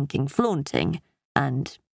myself thinking flaunting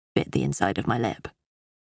and bit the inside of my lip.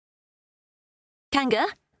 "Kanga,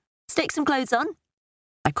 stick some clothes on,"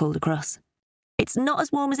 I called across. "It's not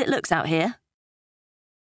as warm as it looks out here."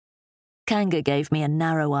 Kanga gave me a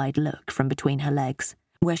narrow-eyed look from between her legs,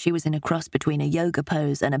 where she was in a cross between a yoga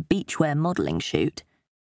pose and a beachwear modelling shoot,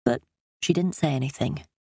 but she didn't say anything.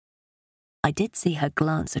 I did see her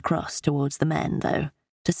glance across towards the men, though,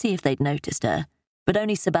 to see if they'd noticed her, but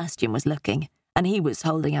only Sebastian was looking, and he was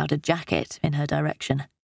holding out a jacket in her direction.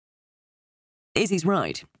 "Izzy's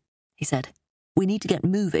right," he said. "We need to get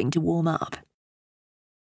moving to warm up."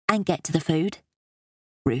 "And get to the food,"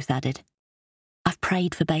 Ruth added. "I've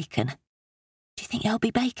prayed for bacon. Do you think there'll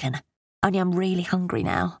be bacon? Only I'm really hungry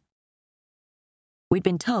now." We'd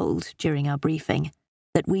been told, during our briefing,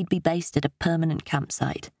 that we'd be based at a permanent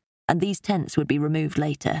campsite, and these tents would be removed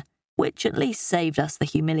later, which at least saved us the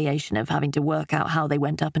humiliation of having to work out how they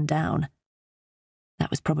went up and down. That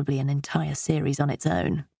was probably an entire series on its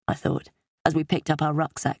own, I thought, as we picked up our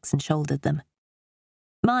rucksacks and shouldered them.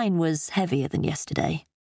 Mine was heavier than yesterday,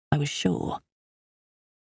 I was sure.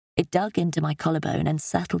 It dug into my collarbone and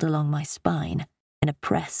settled along my spine in a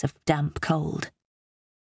press of damp cold.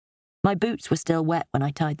 My boots were still wet when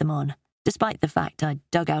I tied them on, despite the fact I'd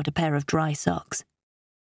dug out a pair of dry socks.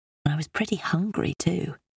 And I was pretty hungry,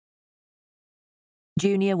 too.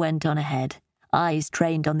 Junior went on ahead, eyes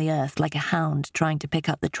trained on the earth like a hound trying to pick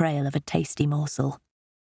up the trail of a tasty morsel.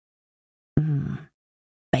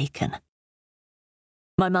 Bacon.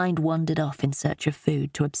 My mind wandered off in search of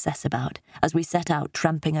food to obsess about as we set out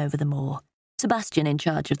tramping over the moor, Sebastian in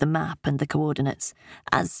charge of the map and the coordinates,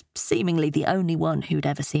 as seemingly the only one who'd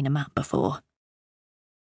ever seen a map before.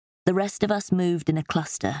 The rest of us moved in a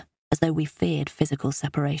cluster, as though we feared physical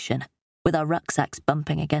separation, with our rucksacks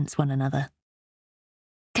bumping against one another.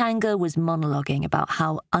 Kanga was monologuing about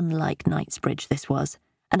how unlike Knightsbridge this was,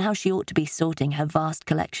 and how she ought to be sorting her vast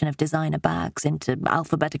collection of designer bags into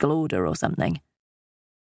alphabetical order or something.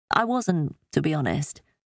 I wasn't, to be honest,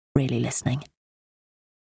 really listening.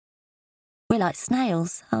 "We're like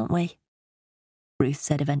snails, aren't we?" Ruth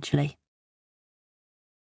said eventually.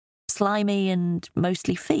 "Slimy and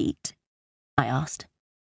mostly feet?" I asked.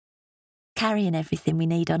 "Carrying everything we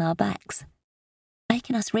need on our backs,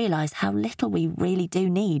 making us realise how little we really do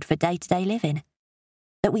need for day-to-day living.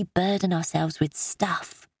 That we burden ourselves with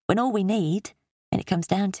stuff when all we need, when it comes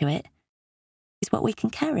down to it, is what we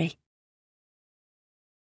can carry."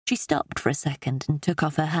 She stopped for a second and took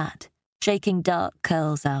off her hat, shaking dark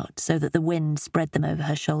curls out so that the wind spread them over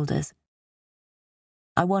her shoulders.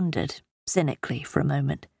 I wondered, cynically for a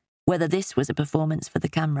moment, whether this was a performance for the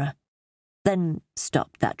camera, then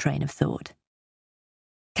stopped that train of thought.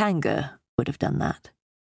 Kanga would have done that.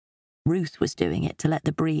 Ruth was doing it to let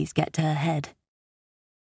the breeze get to her head.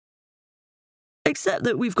 Except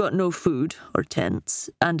that we've got no food or tents,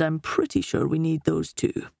 and I'm pretty sure we need those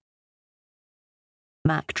too.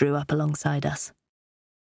 Mac drew up alongside us.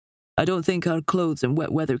 I don't think our clothes and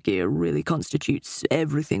wet weather gear really constitutes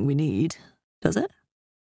everything we need, does it?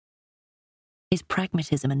 His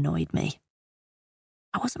pragmatism annoyed me.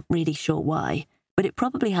 I wasn't really sure why, but it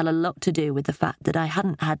probably had a lot to do with the fact that I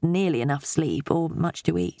hadn't had nearly enough sleep or much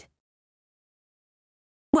to eat.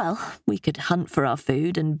 Well, we could hunt for our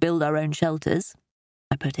food and build our own shelters,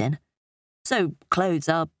 I put in. So clothes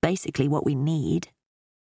are basically what we need.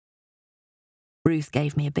 Ruth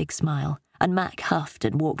gave me a big smile, and Mac huffed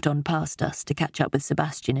and walked on past us to catch up with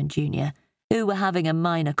Sebastian and Junior, who were having a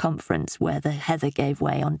minor conference where the heather gave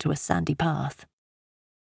way onto a sandy path.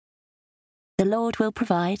 The Lord will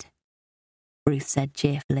provide, Ruth said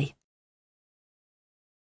cheerfully.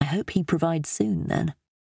 I hope he provides soon, then,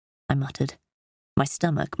 I muttered. My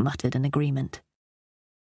stomach muttered an agreement.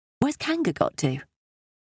 Where's Kanga got to?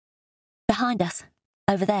 Behind us,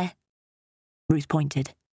 over there, Ruth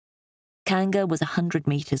pointed. Kanga was 100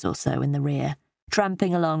 metres or so in the rear,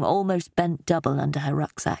 tramping along almost bent double under her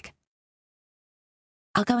rucksack.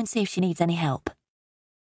 I'll go and see if she needs any help.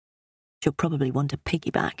 She'll probably want a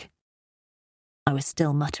piggyback. I was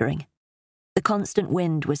still muttering. The constant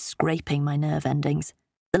wind was scraping my nerve endings.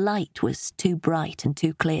 The light was too bright and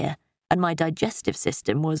too clear, and my digestive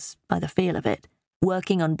system was, by the feel of it,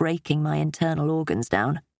 working on breaking my internal organs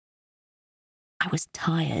down. I was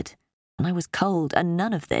tired, and I was cold, and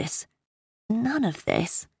none of this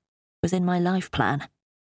was in my life plan.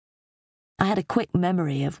 I had a quick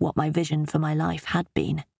memory of what my vision for my life had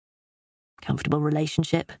been. Comfortable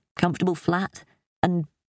relationship, comfortable flat, and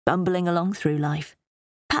bumbling along through life,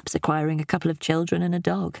 perhaps acquiring a couple of children and a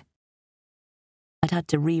dog. I'd had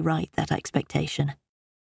to rewrite that expectation.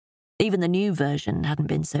 Even the new version hadn't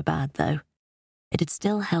been so bad, though. It had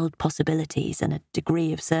still held possibilities and a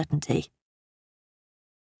degree of certainty.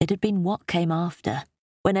 It had been what came after,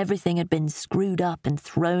 when everything had been screwed up and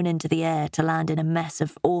thrown into the air to land in a mess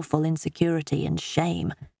of awful insecurity and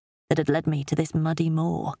shame that had led me to this muddy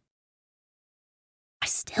moor. I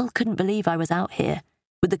still couldn't believe I was out here,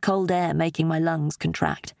 with the cold air making my lungs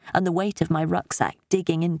contract and the weight of my rucksack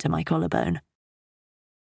digging into my collarbone.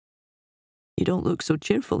 You don't look so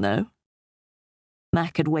cheerful now.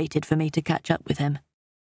 Mac had waited for me to catch up with him.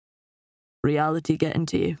 Reality getting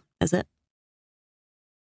to you, is it?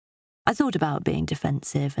 I thought about being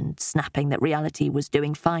defensive and snapping that reality was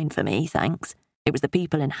doing fine for me, thanks. It was the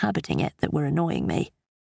people inhabiting it that were annoying me.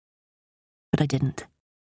 But I didn't.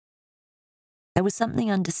 There was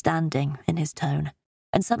something understanding in his tone,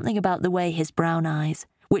 and something about the way his brown eyes,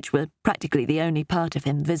 which were practically the only part of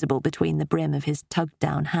him visible between the brim of his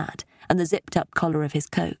tugged-down hat and the zipped-up collar of his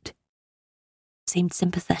coat, seemed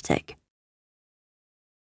sympathetic.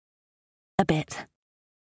 A bit.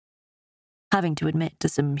 Having to admit to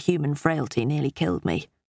some human frailty nearly killed me,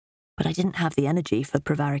 but I didn't have the energy for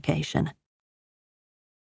prevarication.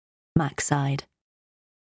 Mac sighed.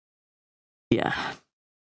 Yeah.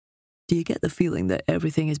 Do you get the feeling that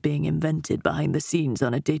everything is being invented behind the scenes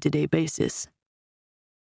on a day-to-day basis?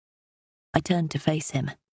 I turned to face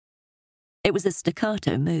him. It was a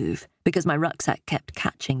staccato move, because my rucksack kept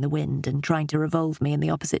catching the wind and trying to revolve me in the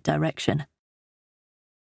opposite direction.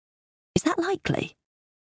 Is that likely?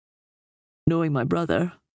 Knowing my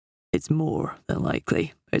brother, it's more than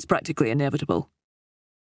likely. It's practically inevitable.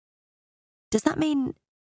 Does that mean...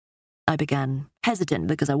 I began, hesitant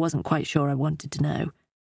because I wasn't quite sure I wanted to know.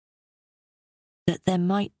 That there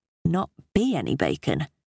might not be any bacon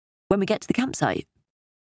when we get to the campsite?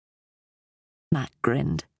 Matt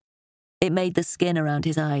grinned. It made the skin around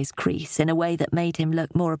his eyes crease in a way that made him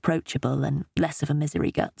look more approachable and less of a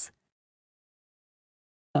misery guts.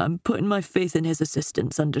 I'm putting my faith in his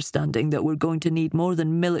assistant's understanding that we're going to need more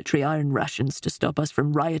than military iron rations to stop us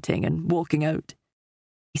from rioting and walking out,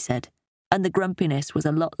 he said, and the grumpiness was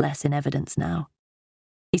a lot less in evidence now.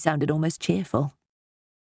 He sounded almost cheerful.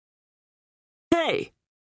 Hey!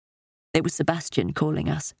 It was Sebastian calling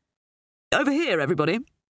us. Over here, everybody.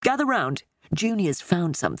 Gather round. Junior's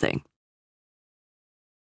found something.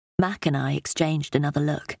 Mac and I exchanged another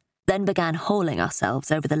look, then began hauling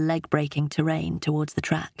ourselves over the leg-breaking terrain towards the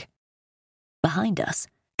track. Behind us,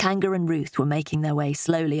 Kanga and Ruth were making their way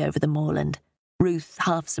slowly over the moorland, Ruth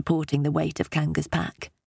half supporting the weight of Kanga's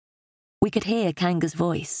pack. We could hear Kanga's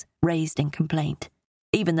voice, raised in complaint,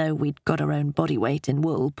 even though we'd got our own body weight in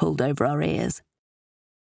wool pulled over our ears.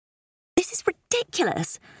 This is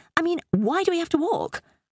ridiculous. I mean, why do we have to walk?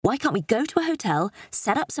 Why can't we go to a hotel,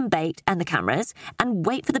 set up some bait and the cameras, and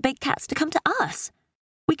wait for the big cats to come to us?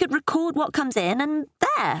 We could record what comes in and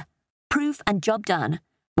there. Proof and job done,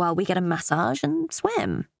 while we get a massage and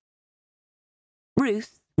swim.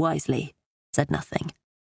 Ruth, wisely, said nothing.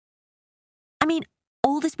 I mean,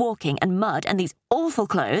 all this walking and mud and these awful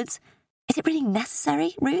clothes, is it really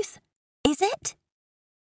necessary, Ruth? Is it?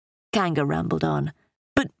 Kanga rambled on,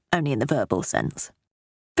 but only in the verbal sense.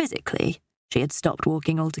 Physically, she had stopped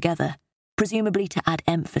walking altogether, presumably to add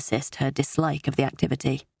emphasis to her dislike of the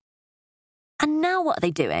activity. And now what are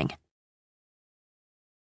they doing?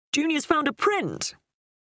 Junior's found a print,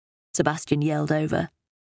 Sebastian yelled over.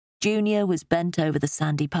 Junior was bent over the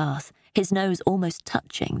sandy path, his nose almost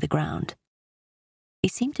touching the ground. He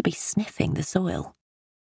seemed to be sniffing the soil.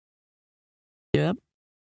 Yep,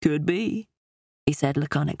 could be, he said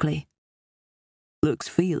laconically. Looks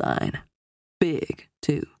feline. Big,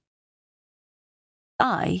 too.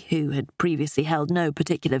 I, who had previously held no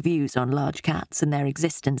particular views on large cats and their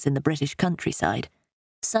existence in the British countryside,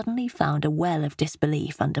 suddenly found a well of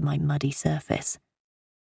disbelief under my muddy surface.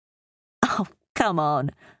 Oh, come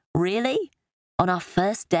on. Really? On our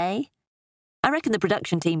first day? I reckon the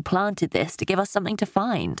production team planted this to give us something to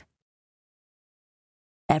find.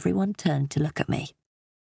 Everyone turned to look at me.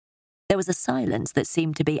 There was a silence that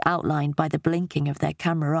seemed to be outlined by the blinking of their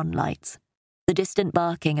camera-on lights, the distant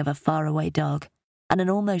barking of a faraway dog, and an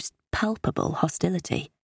almost palpable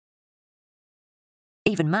hostility.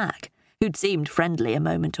 Even Mac, who'd seemed friendly a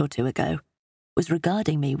moment or two ago, was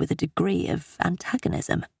regarding me with a degree of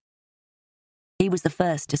antagonism. He was the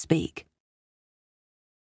first to speak.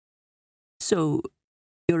 So,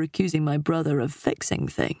 you're accusing my brother of fixing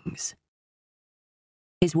things?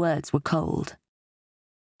 His words were cold.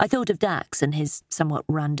 I thought of Dax and his somewhat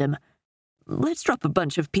random, let's drop a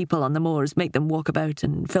bunch of people on the moors, make them walk about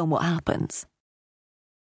and film what happens.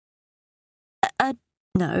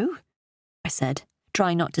 No, I said,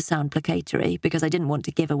 trying not to sound placatory because I didn't want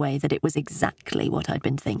to give away that it was exactly what I'd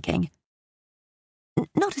been thinking.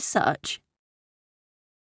 Not as such.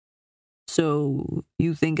 So,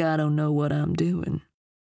 you think I don't know what I'm doing?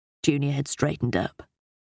 Junior had straightened up.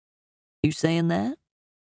 You saying that?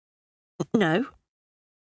 No.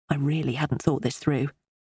 I really hadn't thought this through.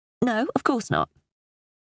 No, of course not.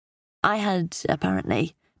 I had,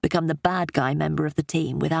 apparently, become the bad guy member of the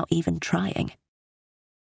team without even trying.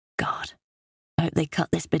 God, I hope they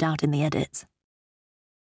cut this bit out in the edits.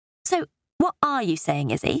 So, what are you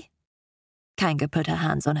saying, Izzy? Kanga put her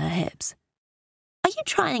hands on her hips. Are you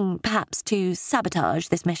trying, perhaps, to sabotage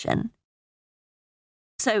this mission?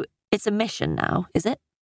 So, it's a mission now, is it?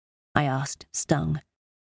 I asked, stung.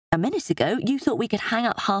 A minute ago, you thought we could hang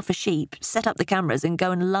up half a sheep, set up the cameras, and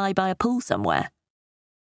go and lie by a pool somewhere.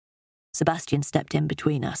 Sebastian stepped in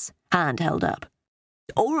between us, hand held up.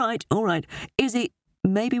 All right. Izzy,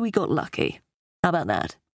 maybe we got lucky. How about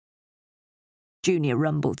that? Junior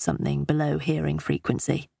rumbled something below hearing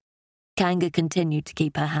frequency. Kanga continued to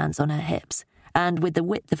keep her hands on her hips, and with the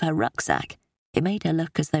width of her rucksack, it made her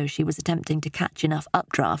look as though she was attempting to catch enough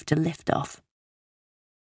updraft to lift off.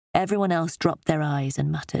 Everyone else dropped their eyes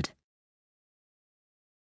and muttered.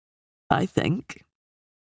 I think,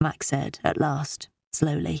 Max said at last,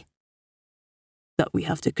 slowly, that we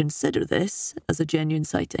have to consider this as a genuine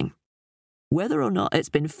sighting. Whether or not it's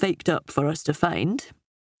been faked up for us to find,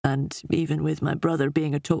 and even with my brother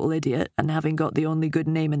being a total idiot and having got the only good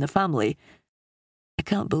name in the family, I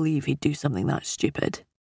can't believe he'd do something that stupid.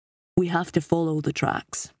 We have to follow the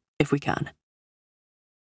tracks, if we can.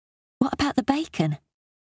 What about the bacon?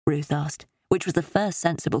 Ruth asked, which was the first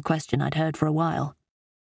sensible question I'd heard for a while.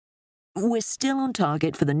 We're still on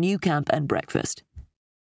target for the new camp and breakfast.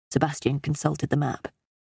 Sebastian consulted the map.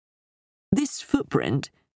 This footprint...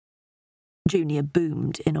 Junior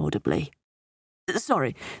boomed inaudibly.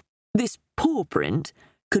 Sorry, this paw print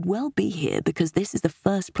could well be here because this is the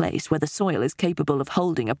first place where the soil is capable of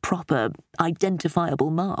holding a proper, identifiable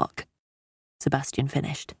mark. Sebastian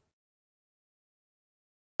finished.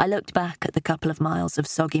 I looked back at the couple of miles of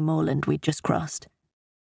soggy moorland we'd just crossed.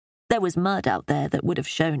 There was mud out there that would have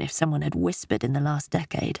shown if someone had whispered in the last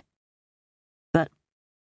decade. But,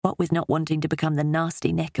 what with not wanting to become the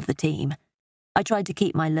nasty Nick of the team, I tried to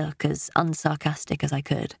keep my look as unsarcastic as I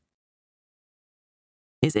could.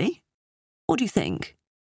 Izzy, what do you think?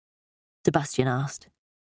 Sebastian asked.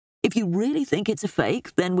 If you really think it's a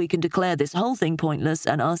fake, then we can declare this whole thing pointless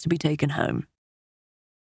and ask to be taken home.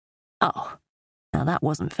 Oh, now that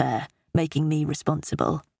wasn't fair, making me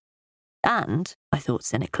responsible. And, I thought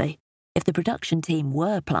cynically, if the production team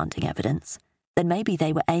were planting evidence, then maybe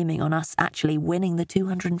they were aiming on us actually winning the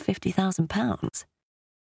 £250,000.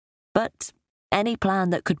 But any plan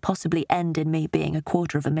that could possibly end in me being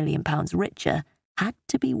 £250,000 richer had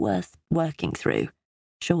to be worth working through,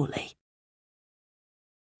 surely.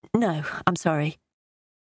 "No, I'm sorry,"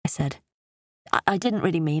 I said. I didn't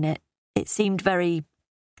really mean it. It seemed very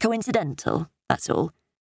coincidental, that's all.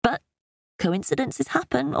 But coincidences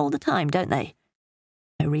happen all the time, don't they?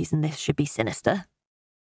 No reason this should be sinister."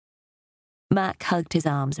 Mac hugged his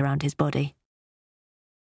arms around his body.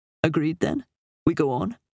 "Agreed then? We go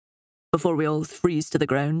on? Before we all freeze to the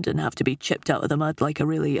ground and have to be chipped out of the mud like a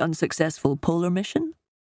really unsuccessful polar mission?"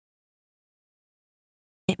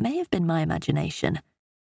 It may have been my imagination,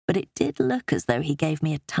 but it did look as though he gave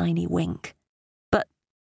me a tiny wink. But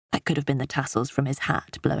that could have been the tassels from his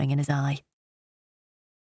hat blowing in his eye.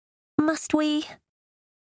 "Must we?"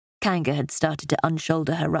 Kanga had started to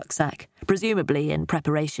unshoulder her rucksack, presumably in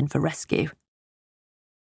preparation for rescue.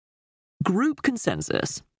 "Group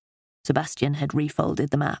consensus." Sebastian had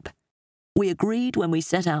refolded the map. "We agreed when we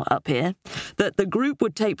set out up here that the group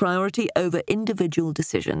would take priority over individual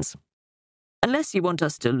decisions. Unless you want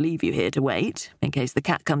us to leave you here to wait, in case the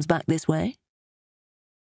cat comes back this way."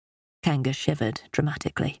 Kanga shivered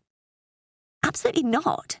dramatically. "Absolutely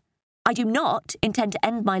not. I do not intend to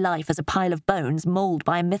end my life as a pile of bones mauled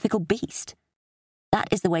by a mythical beast.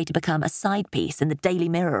 That is the way to become a side piece in the Daily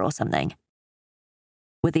Mirror or something."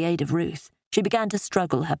 With the aid of Ruth, she began to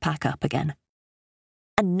struggle her pack up again.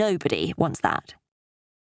 "And nobody wants that."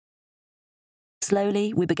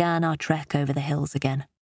 Slowly, we began our trek over the hills again.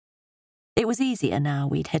 It was easier now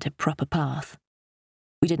we'd hit a proper path.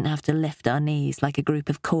 We didn't have to lift our knees like a group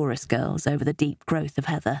of chorus girls over the deep growth of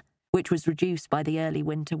heather, which was reduced by the early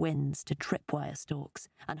winter winds to tripwire stalks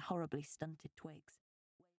and horribly stunted twigs.